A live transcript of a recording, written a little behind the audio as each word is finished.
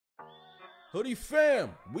Hoodie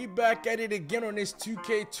fam, we back at it again on this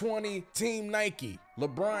 2K20 Team Nike.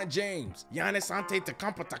 LeBron James, Giannis,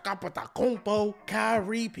 Antetokounmpo,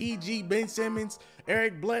 Kyrie, PG, Ben Simmons,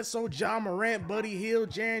 Eric Bledsoe, John Morant, Buddy Hield,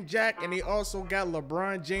 Jaren Jack, and they also got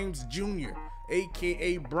LeBron James Jr.,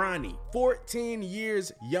 aka Bronny. 14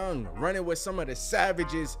 years young, running with some of the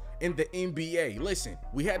savages in the NBA. Listen,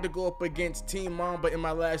 we had to go up against Team Mamba in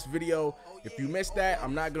my last video. If you missed that,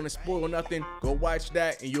 I'm not gonna spoil nothing. Go watch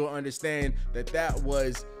that and you'll understand that that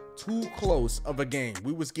was too close of a game.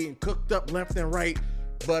 We was getting cooked up left and right,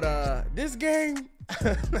 but this game,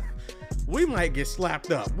 we might get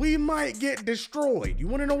slapped up. We might get destroyed. You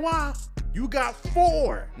wanna know why? You got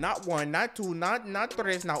four, not one, not two, not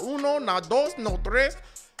tres, not uno, not dos, no tres,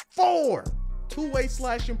 four two-way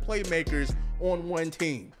slashing playmakers on one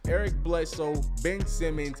team. Eric Bledsoe, Ben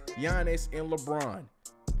Simmons, Giannis, and LeBron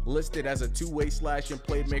listed as a two-way slashing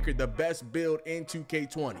playmaker, the best build in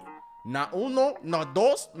 2K20. Not uno, not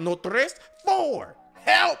dos, no tres, four.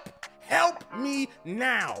 Help me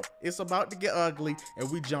now. It's about to get ugly and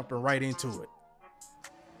we jumping right into it.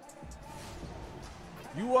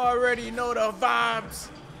 You already know the vibes.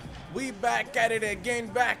 We back at it again,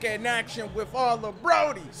 back in action with all the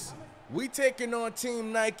Brodies. We taking on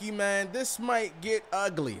Team Nike, man. This might get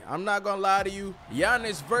ugly. I'm not gonna lie to you.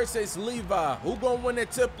 Giannis versus Levi. Who gonna win the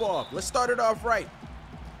tip-off? Let's start it off right.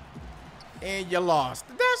 And you lost.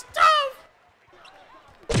 That's tough.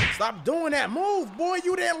 Stop doing that move, boy.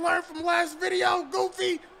 You didn't learn from last video,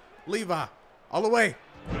 goofy. Levi, all the way.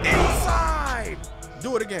 Inside.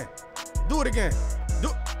 Do it again. Do it again.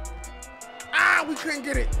 Ah, we couldn't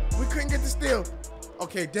get it. We couldn't get the steal.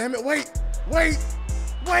 Okay, damn it. Wait.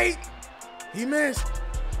 He missed.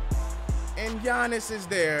 And Giannis is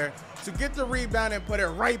there to get the rebound and put it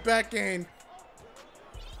right back in.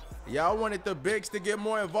 Y'all wanted the bigs to get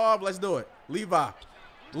more involved. Let's do it. Levi.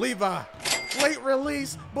 Late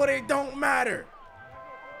release, but it don't matter.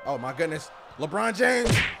 Oh my goodness. LeBron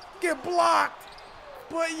James get blocked.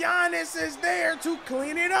 But Giannis is there to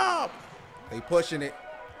clean it up. They pushing it.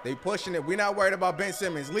 We're not worried about Ben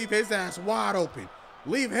Simmons. Leave his ass wide open.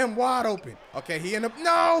 Leave him wide open. Okay, he ended up.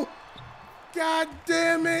 No! God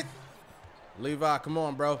damn it. Levi, come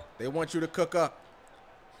on, bro. They want you to cook up.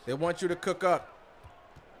 Oh,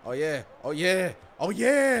 yeah.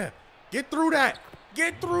 Get through that.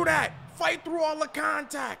 Fight through all the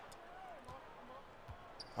contact.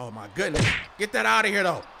 Oh, my goodness. Get that out of here,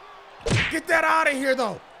 though.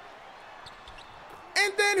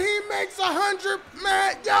 And then he makes 100,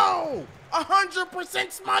 man, yo,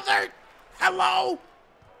 100% smothered. Hello.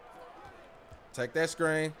 Take that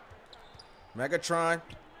screen. Megatron,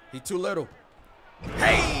 he too little.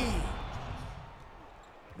 Hey.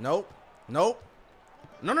 Nope. No.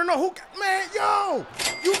 Who, man, yo,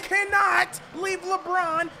 you cannot leave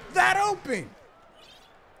LeBron that open.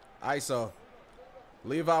 ISO.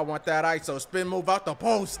 Levi want that ISO. Spin move out the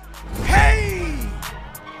post. Hey.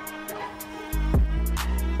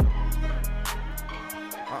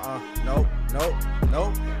 Nope.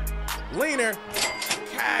 Leaner.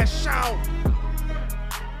 Cash out.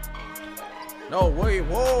 No, wait,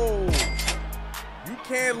 whoa. You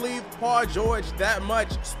can't leave Paul George that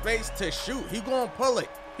much space to shoot. He gonna pull it.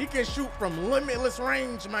 He can shoot from limitless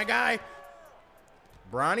range, my guy.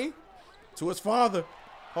 Bronny to his father.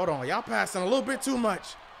 Hold on, y'all passing a little bit too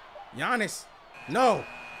much. Giannis, no.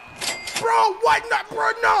 Bro, what? No,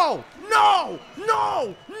 bro,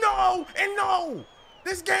 no.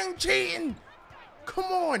 This game cheating. Come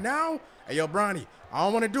on now. Hey, yo, Bronny, I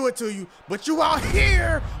don't want to do it to you, but you out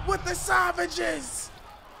here with the savages.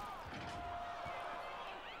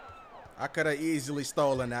 I could have easily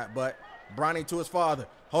stolen that, but Bronny to his father.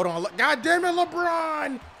 Hold on. God damn it,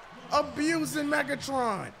 LeBron. Abusing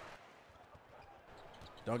Megatron.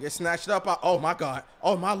 Don't get snatched up. Oh, my God.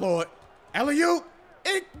 Oh, my Lord. Alley-oop.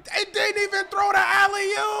 It didn't even throw the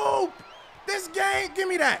alley-oop. This game, give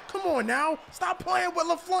me that. Come on now. Stop playing with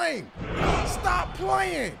LaFlame. Stop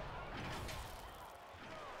playing.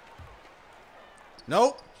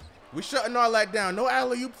 Nope. We shutting all that down. No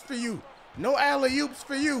alley-oops for you.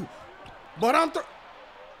 But I'm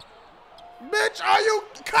bitch, are you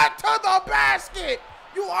cut to the basket?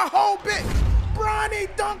 You a whole bit. Bronny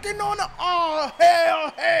dunking on the. Oh,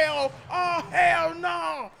 hell. Oh, hell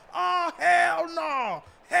no.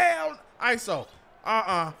 ISO.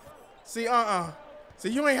 See,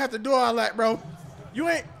 you ain't have to do all that, bro. You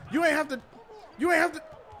ain't have to.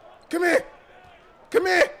 Come here.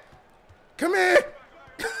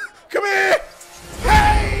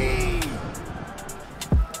 Hey!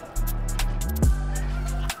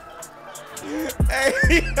 Hey,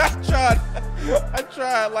 I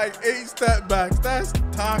tried like 8 step backs. That's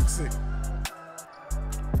toxic.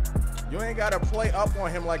 You ain't got to play up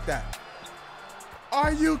on him like that.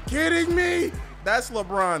 Are you kidding me? That's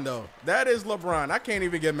LeBron, though. That is LeBron. I can't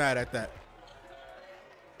even get mad at that.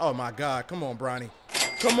 Oh, my God. Come on, Bronny.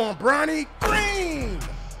 Come on, Bronny. Green!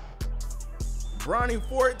 Bronny,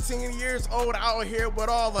 14 years old, out here with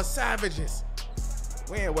all the savages.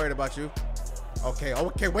 We ain't worried about you. Okay,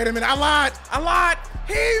 wait a minute. I lied.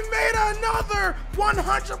 He made another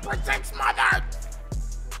 100% smothered.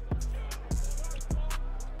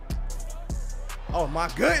 Oh, my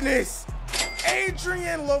goodness.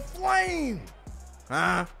 Adrian LaFlame.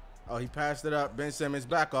 Huh? Oh, he passed it up. Ben Simmons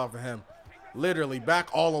back off of him. Literally back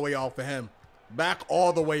all the way off of him. Back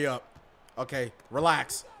all the way up. Okay,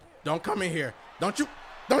 relax. Don't come in here. Don't you.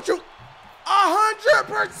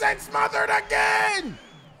 100% smothered again.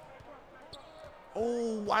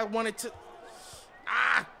 Oh, I wanted to.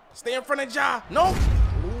 Stay in front of Ja. Nope.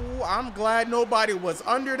 Ooh, I'm glad nobody was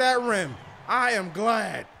under that rim. I am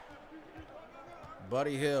glad.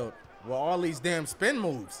 Buddy Hield. Well, all these damn spin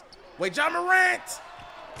moves. Wait, Ja Morant.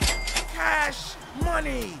 Cash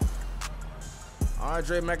money.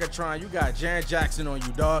 Andre Megatron, you got Jaren Jackson on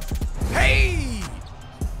you, dog. Hey!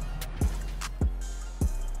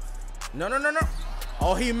 No.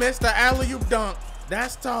 Oh, he missed the alley-oop dunk.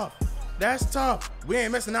 That's tough. We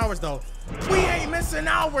ain't missing ours, though.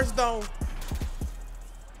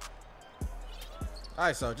 All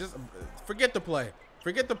right, so just forget the play.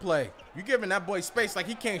 You giving that boy space like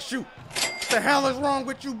he can't shoot. What the hell is wrong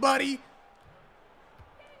with you, buddy?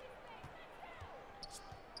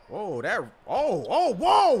 Oh,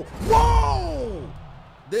 whoa!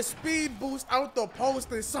 The speed boost out the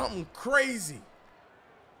post is something crazy.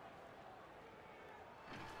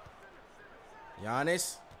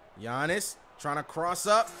 Giannis, trying to cross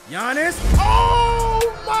up. Giannis, oh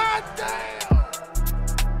my damn!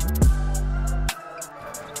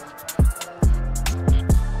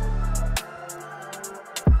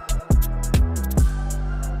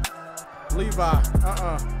 Levi,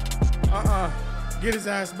 get his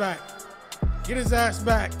ass back. Get his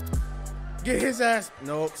ass.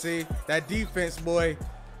 Nope, see, that defense, boy.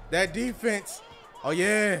 That defense. Oh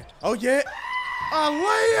yeah. A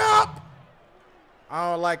layup.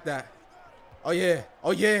 I don't like that. Oh yeah.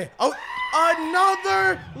 Oh,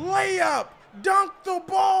 another layup. Dunk the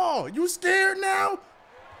ball. You scared now?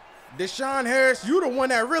 Deshaun Harris, you the one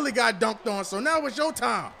that really got dunked on, so now it's your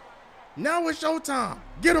time.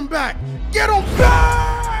 Get him back.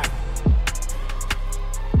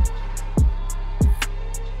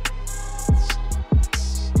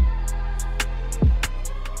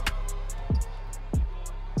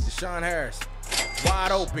 Deshaun Harris,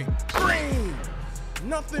 wide open. Green.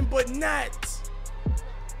 Nothing but nets.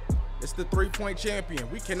 It's the three-point champion.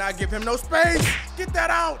 We cannot give him no space. Get that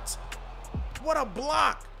out. What a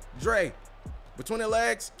block. Dre, between the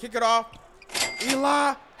legs, kick it off.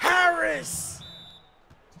 Eli Harris.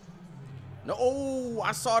 No, oh,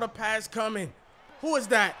 I saw the pass coming. Who is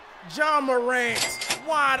that? Ja Morant,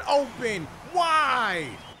 wide open,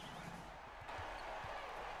 wide.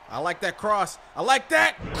 I like that cross.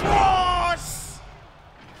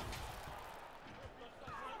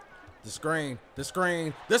 The screen.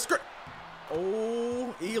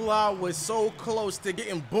 Oh, Eli was so close to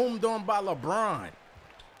getting boomed on by LeBron.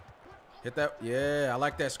 Hit that. Yeah, I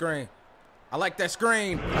like that screen. I like that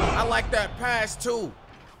pass, too.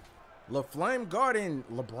 LaFlame guarding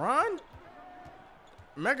LeBron?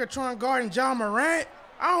 Megatron guarding Ja Morant?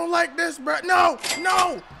 I don't like this, bro. No.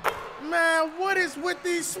 Man, what is with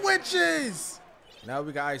these switches? Now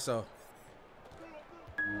we got ISO.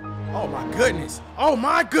 Oh,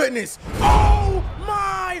 my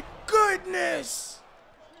goodness.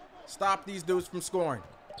 Stop these dudes from scoring.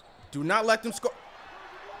 Do not let them score.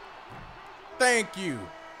 Thank you.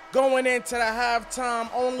 Going into the halftime,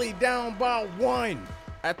 only down by 1.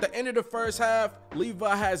 At the end of the first half,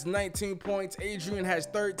 Levi has 19 points. Adrian has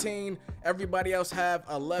 13. Everybody else have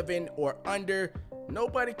 11 or under.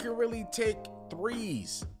 Nobody can really take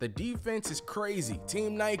threes. The defense is crazy.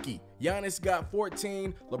 Team Nike. Giannis got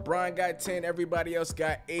 14. LeBron got 10. Everybody else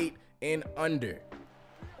got 8 and under.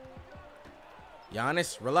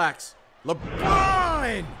 Giannis, relax.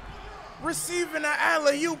 LeBron receiving an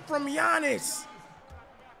alley-oop from Giannis.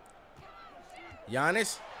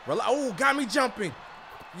 Giannis, relax. Oh, got me jumping.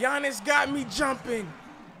 Giannis got me jumping.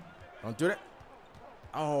 Don't do that.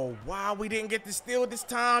 Oh, wow, we didn't get the steal this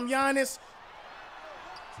time, Giannis.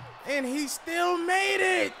 And he still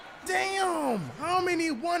made it. Damn. How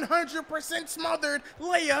many 100% smothered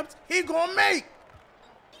layups he gonna make?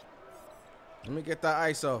 Let me get that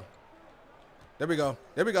ISO. There we go.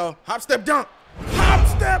 Hop, step, dunk.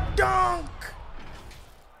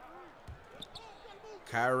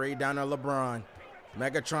 Kyrie down to LeBron.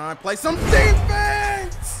 Megatron, play some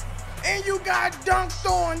defense! And you got dunked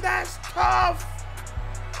on. That's tough.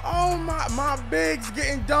 Oh, my bigs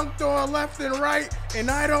getting dunked on left and right,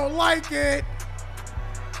 and I don't like it.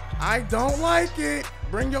 I don't like it.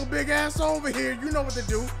 Bring your big ass over here. You know what to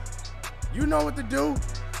do. You know what to do.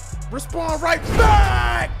 Respond right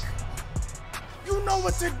back. You know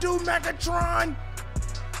what to do, Megatron.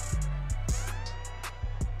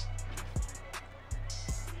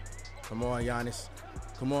 Come on, Giannis.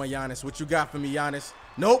 Come on, Giannis. What you got for me, Giannis?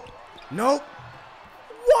 Nope. Nope.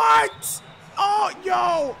 What? Oh,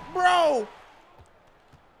 yo, bro.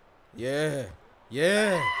 Yeah.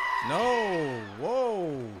 Yeah. No.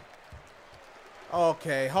 Whoa.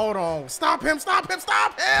 Okay, hold on. Stop him. Stop him.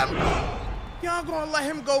 Stop him. Y'all gonna let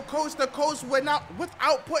him go coast to coast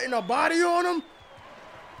without putting a body on him?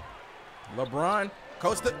 LeBron,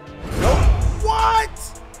 coast to... Nope.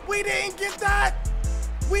 What? We didn't get that.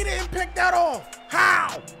 We didn't pick that off.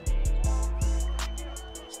 How?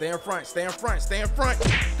 Stay in front, stay in front, stay in front.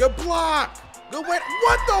 Good block. Good win.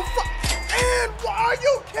 What the fuck? And are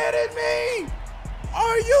you kidding me?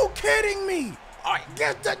 Are you kidding me? All right,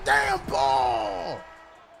 get the damn ball.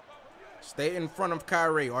 Stay in front of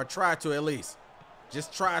Kyrie, or try to at least.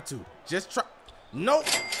 Just try to. Just try. Nope.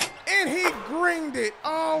 And he greened it.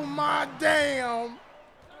 Oh my damn.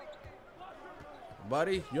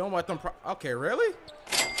 Buddy, you don't want them. Okay, really?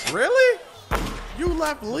 Really? You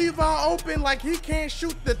left Levi open like he can't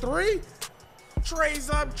shoot the three? Trays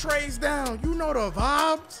up, trays down. You know the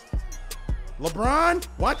vibes. LeBron,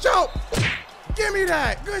 watch out. Give me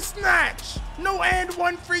that. Good snatch. No and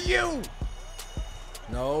one for you.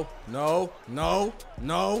 No, no, no,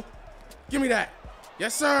 no. Give me that.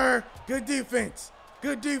 Yes, sir. Good defense.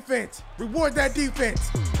 Good defense. Reward that defense.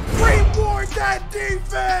 Reward that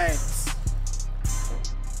defense.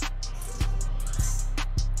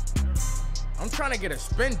 I'm trying to get a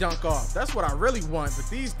spin dunk off. That's what I really want. But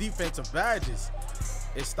these defensive badges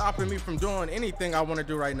is stopping me from doing anything I want to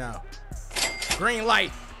do right now. Green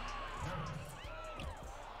light.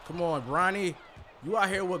 Come on, Bronny. You out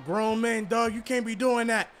here with grown men, dog. You can't be doing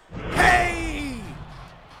that. Hey!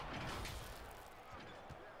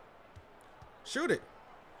 Shoot it.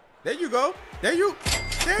 There you go. There you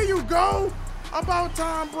go. About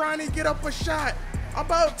time Bronny get up a shot.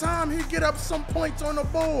 About time he get up some points on the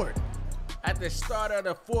board. At the start of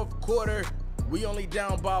the fourth quarter, we only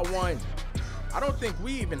down by 1. I don't think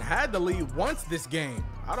we even had the lead once this game.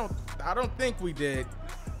 I don't think we did.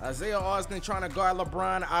 Isaiah Austin trying to guard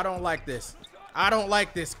LeBron. I don't like this. I don't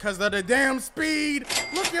like this because of the damn speed.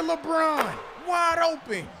 Look at LeBron. Wide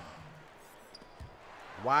open.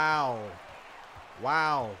 Wow.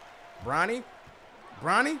 Wow. Bronny?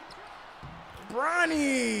 Bronny?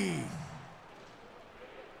 Bronny!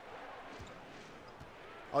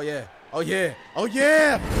 Oh, yeah. Oh, yeah. Oh,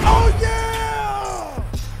 yeah. Oh, yeah!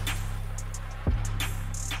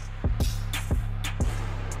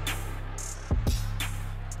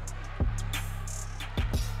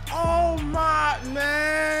 Oh, my,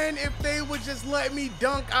 man. If they would just let me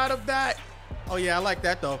dunk out of that. Oh, yeah, I like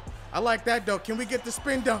that, though. I like that, though. Can we get the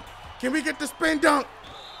spin dunk? Can we get the spin dunk?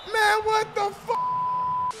 Man, what the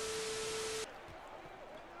fuck?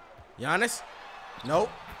 Giannis? Nope.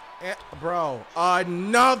 Bro,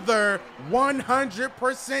 another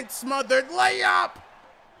 100% smothered layup.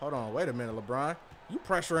 Hold on, wait a minute, LeBron. You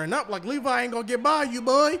pressuring up like Levi ain't gonna get by you,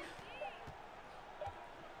 boy.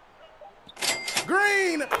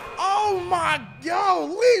 Green. Oh my, yo,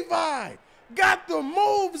 Levi got the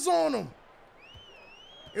moves on him.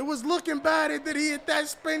 It was looking bad that he hit that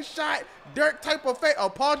spin shot, Dirk type of fake. Oh,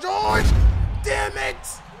 Paul George. Damn it.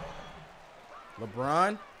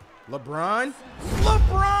 LeBron. LeBron.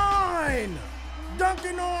 LeBron.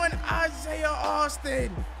 Dunking on Isaiah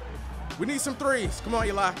Austin. We need some threes. Come on,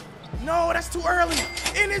 Eli. No, that's too early.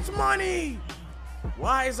 And it's money.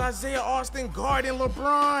 Why is Isaiah Austin guarding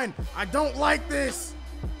LeBron? I don't like this.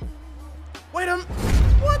 Wait a minute.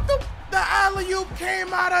 What the? The alley-oop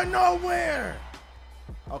came out of nowhere.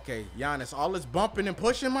 Okay, Giannis, all this bumping and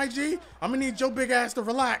pushing, my G. I'm gonna need your big ass to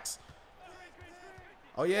relax.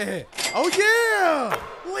 Oh, yeah. Oh, yeah.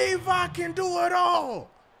 Levi can do it all.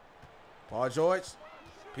 Paul George.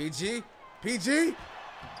 PG. PG.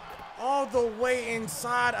 All the way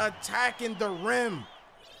inside, attacking the rim.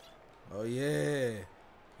 Oh, yeah.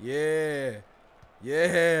 Yeah.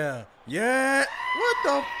 Yeah. Yeah. What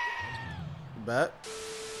the? Bet.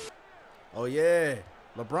 Oh, yeah.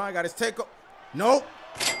 LeBron got his takeover. Nope.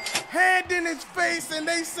 Hand in his face, and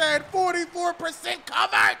they said 44%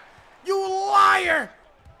 covered. You liar.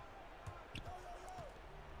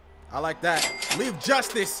 I like that. Leave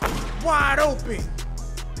Justice wide open.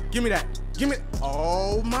 Give me that. Give me.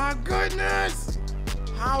 Oh my goodness.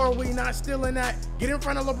 How are we not stealing that? Get in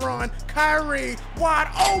front of LeBron. Kyrie,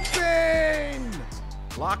 wide open.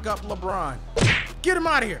 Lock up LeBron. Get him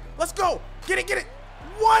out of here. Let's go. Get it, get it.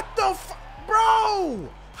 What the bro?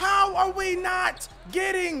 How are we not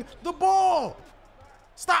getting the ball?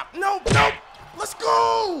 Stop. Nope, nope. Let's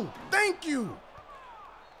go. Thank you.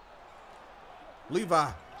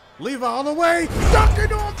 Levi all the way.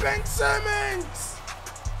 Dunking on Ben Simmons.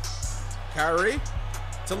 Kyrie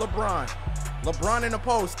to LeBron. LeBron in the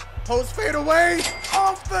post. Post fade away.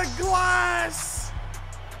 Off the glass.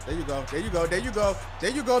 There you go. There you go. There you go.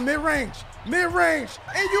 There you go. Mid-range. Mid-range.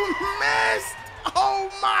 And you missed. Oh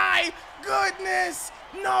my goodness.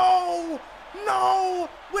 No. No.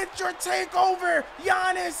 With your takeover,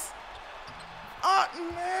 Giannis.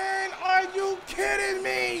 Man, are you kidding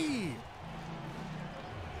me?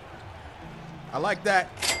 I like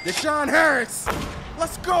that. Deshaun Harris.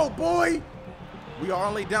 Let's go, boy. We are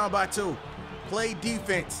only down by 2. Play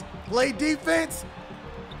defense. Play defense.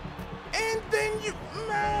 And then you,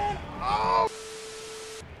 man. Oh.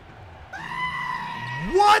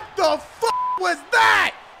 What the fuck was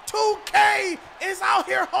that? 2K is out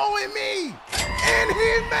here hoeing me. And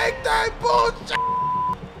he make that bullshit.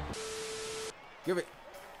 Give it.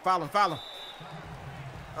 Foul him, foul him.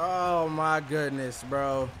 Oh my goodness,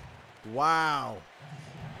 bro. Wow.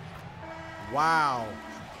 Wow.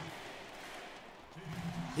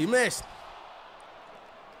 He missed.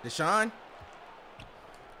 Deshaun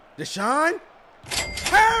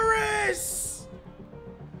Harris.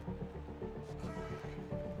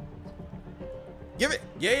 Give it.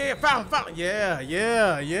 Yeah, foul him.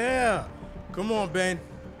 Yeah. Come on, Ben.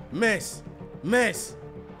 Miss. Yes.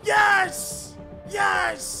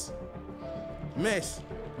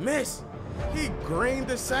 Miss. He greened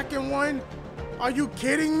the second one. Are you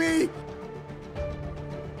kidding me?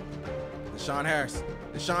 Deshaun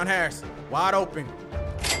Harris, wide open.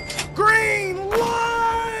 Green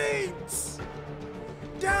lights.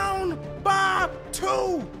 Down by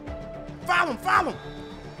 2. Foul him.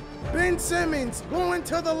 Ben Simmons going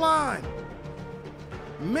to the line.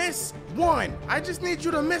 Miss 1. I just need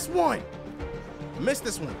you to miss 1. Miss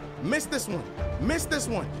this one.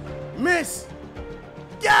 Miss.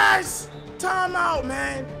 Yes! Time out,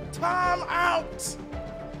 man. Time out.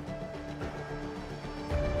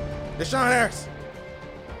 Deshaun Harris.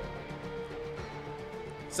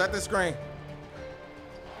 Set the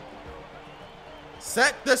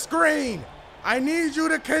screen. I need you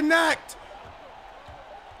to connect.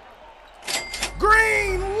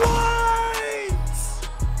 Green lights.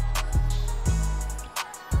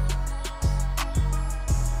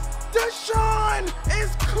 Deshaun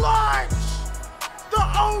is clutch. The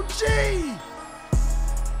OG.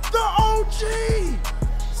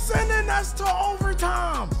 Sending us to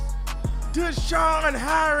overtime. Deshaun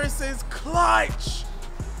Harris is clutch.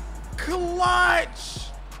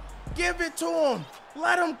 Give it to him.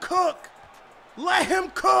 Let him cook.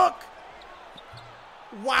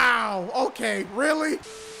 Wow. Okay, really?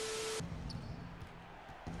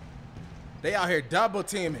 They out here double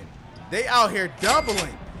teaming. They out here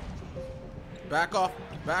doubling. Back off,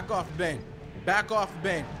 Ben.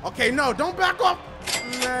 Okay, no, don't back off.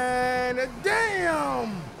 Man,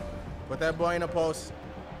 damn. Put that boy in a post.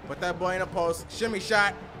 Shimmy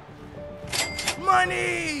shot.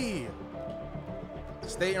 Money.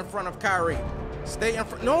 Stay in front of Kyrie.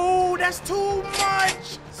 No, that's too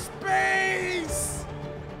much space.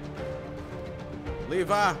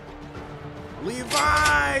 Levi.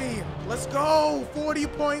 Let's go. 40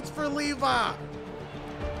 points for Levi.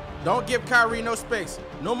 Don't give Kyrie no space.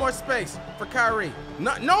 No more space for Kyrie.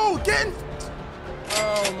 No, get in.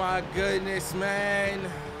 Oh my goodness, man.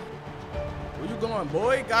 Where you going,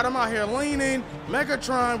 boy? Got him out here leaning.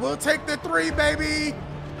 Megatron will take the 3, baby.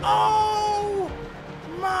 Oh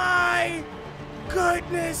my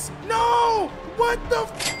goodness. No, what the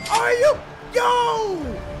are you? Yo,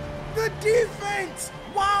 the defense.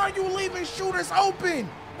 Why are you leaving shooters open?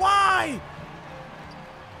 Why?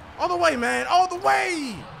 All the way, man, all the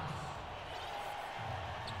way.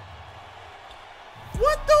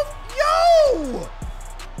 What the, yo!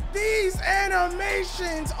 These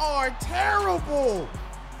animations are terrible.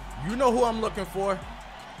 You know who I'm looking for.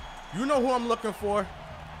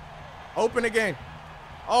 Open again.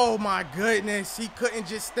 Oh my goodness, he couldn't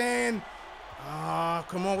just stand.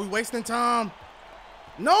 Come on, we wasting time.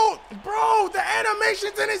 No, bro, the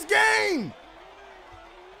animations in his game.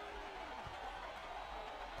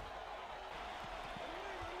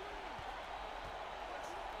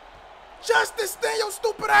 Justice, stand your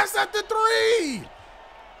stupid ass at the 3.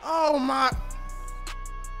 Oh my.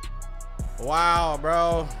 Wow,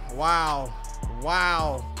 bro. Wow.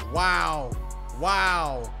 Wow. Wow.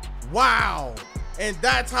 Wow. Wow. And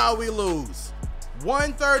that's how we lose.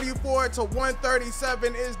 134 to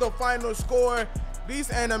 137 is the final score.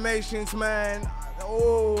 These animations, man.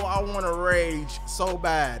 Oh, I want to rage so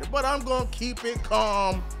bad. But I'm going to keep it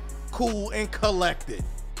calm, cool, and collected.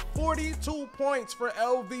 42 points for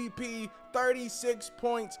LVP, 36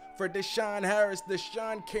 points for Deshaun Harris.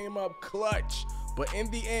 Deshaun came up clutch. But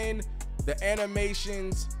in the end, the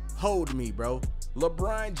animations hold me, bro.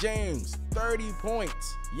 LeBron James, 30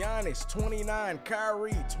 points. Giannis, 29.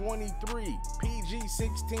 Kyrie, 23. PG,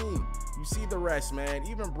 16. You see the rest, man.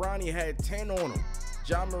 Even Bronny had 10 on him.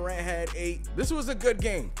 Ja Morant had 8. This was a good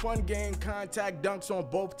game. Fun game, contact dunks on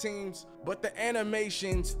both teams. But the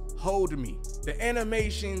animations hold me. The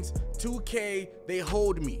animations, 2K, they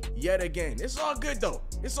hold me yet again. It's all good, though.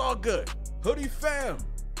 It's all good. Hoodie fam,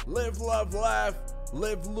 live, love, laugh.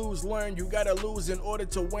 Live, lose, learn. You gotta lose in order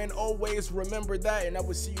to win. Always remember that, and I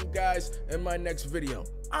will see you guys in my next video.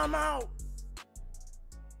 I'm out.